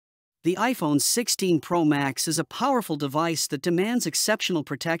The iPhone 16 Pro Max is a powerful device that demands exceptional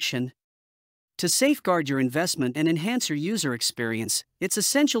protection. To safeguard your investment and enhance your user experience, it's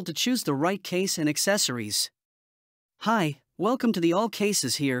essential to choose the right case and accessories. Hi, welcome to the All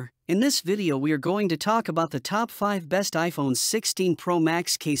Cases Here. In this video we are going to talk about the top 5 best iPhone 16 Pro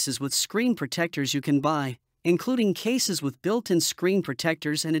Max cases with screen protectors you can buy, including cases with built-in screen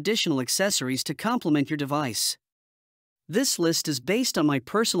protectors and additional accessories to complement your device. This list is based on my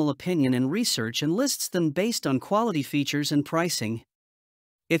personal opinion and research and lists them based on quality features and pricing.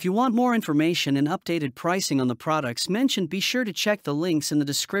 If you want more information and updated pricing on the products mentioned, be sure to check the links in the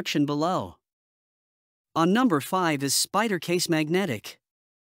description below. On number 5 is SPIDERCASE Magnetic.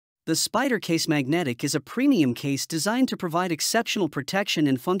 The SPIDERCASE Magnetic is a premium case designed to provide exceptional protection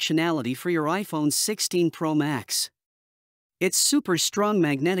and functionality for your iPhone 16 Pro Max. Its super strong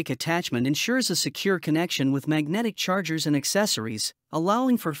magnetic attachment ensures a secure connection with magnetic chargers and accessories,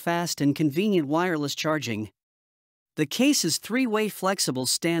 allowing for fast and convenient wireless charging. The case's 3-way flexible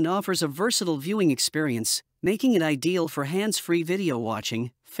stand offers a versatile viewing experience, making it ideal for hands-free video watching,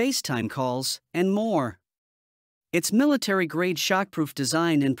 FaceTime calls, and more. Its military-grade shockproof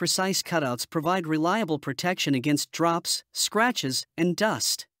design and precise cutouts provide reliable protection against drops, scratches, and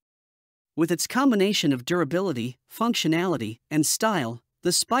dust. With its combination of durability, functionality, and style,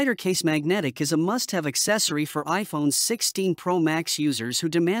 the SPIDERCASE Magnetic is a must-have accessory for iPhone 16 Pro Max users who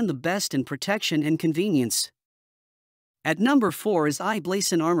demand the best in protection and convenience. At number 4 is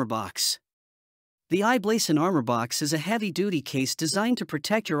iBlazon Armor Box. The iBlazon Armor Box is a heavy-duty case designed to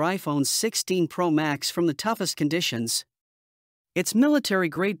protect your iPhone 16 Pro Max from the toughest conditions. Its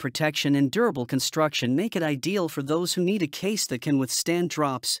military-grade protection and durable construction make it ideal for those who need a case that can withstand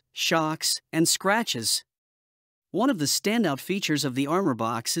drops, shocks, and scratches. One of the standout features of the Armor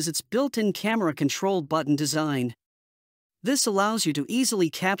Box is its built-in camera control button design. This allows you to easily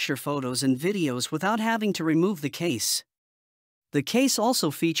capture photos and videos without having to remove the case. The case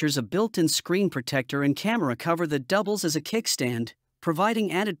also features a built-in screen protector and camera cover that doubles as a kickstand, providing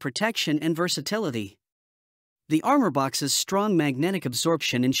added protection and versatility. The Armor Box's strong magnetic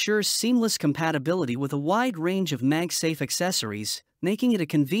absorption ensures seamless compatibility with a wide range of MagSafe accessories, making it a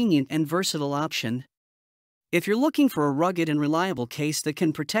convenient and versatile option. If you're looking for a rugged and reliable case that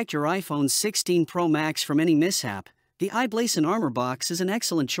can protect your iPhone 16 Pro Max from any mishap, the iBlazon Armor Box is an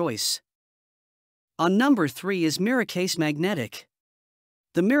excellent choice. On number 3 is MirrorCase Magnetic.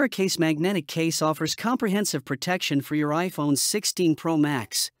 The MirrorCase Magnetic case offers comprehensive protection for your iPhone 16 Pro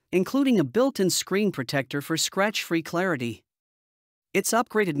Max, including a built-in screen protector for scratch-free clarity. Its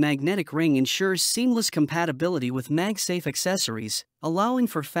upgraded magnetic ring ensures seamless compatibility with MagSafe accessories, allowing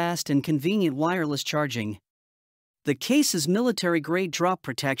for fast and convenient wireless charging. The case's military-grade drop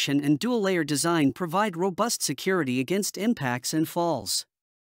protection and dual-layer design provide robust security against impacts and falls.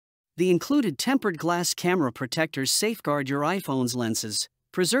 The included tempered glass camera protectors safeguard your iPhone's lenses,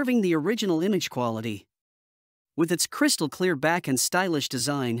 preserving the original image quality. With its crystal-clear back and stylish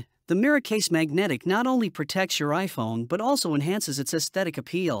design, the MirrorCase Magnetic not only protects your iPhone but also enhances its aesthetic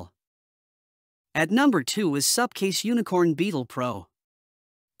appeal. At number 2 is Subcase Unicorn Beetle Pro.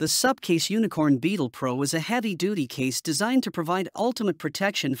 The Subcase Unicorn Beetle Pro is a heavy-duty case designed to provide ultimate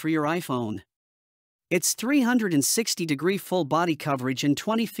protection for your iPhone. Its 360-degree full-body coverage and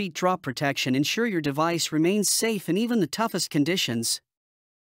 20 feet drop protection ensure your device remains safe in even the toughest conditions.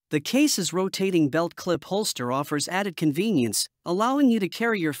 The case's rotating belt clip holster offers added convenience, allowing you to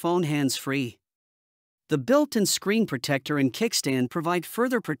carry your phone hands-free. The built-in screen protector and kickstand provide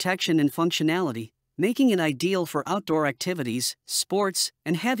further protection and functionality, making it ideal for outdoor activities, sports,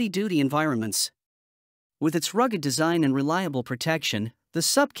 and heavy-duty environments. With its rugged design and reliable protection, the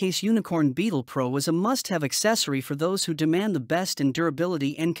Subcase Unicorn Beetle Pro is a must-have accessory for those who demand the best in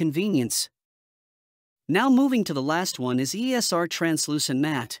durability and convenience. Now moving to the last one is ESR Translucent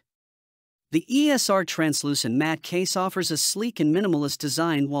Matte. The ESR Translucent Matte case offers a sleek and minimalist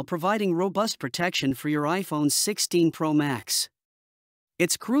design while providing robust protection for your iPhone 16 Pro Max.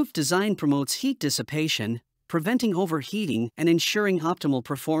 Its grooved design promotes heat dissipation, preventing overheating and ensuring optimal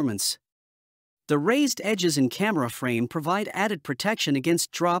performance. The raised edges and camera frame provide added protection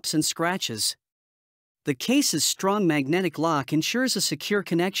against drops and scratches. The case's strong magnetic lock ensures a secure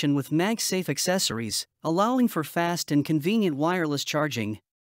connection with MagSafe accessories, allowing for fast and convenient wireless charging.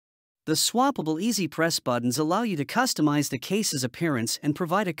 The swappable easy press buttons allow you to customize the case's appearance and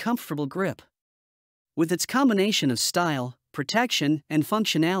provide a comfortable grip. With its combination of style, protection, and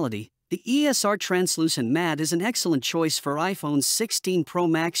functionality, the ESR Translucent Matte is an excellent choice for iPhone 16 Pro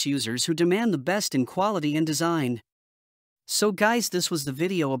Max users who demand the best in quality and design. So guys, this was the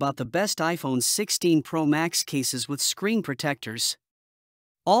video about the best iPhone 16 Pro Max cases with screen protectors.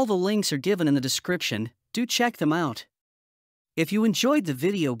 All the links are given in the description, do check them out. If you enjoyed the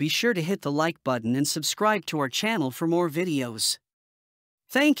video, be sure to hit the like button and subscribe to our channel for more videos.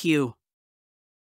 Thank you.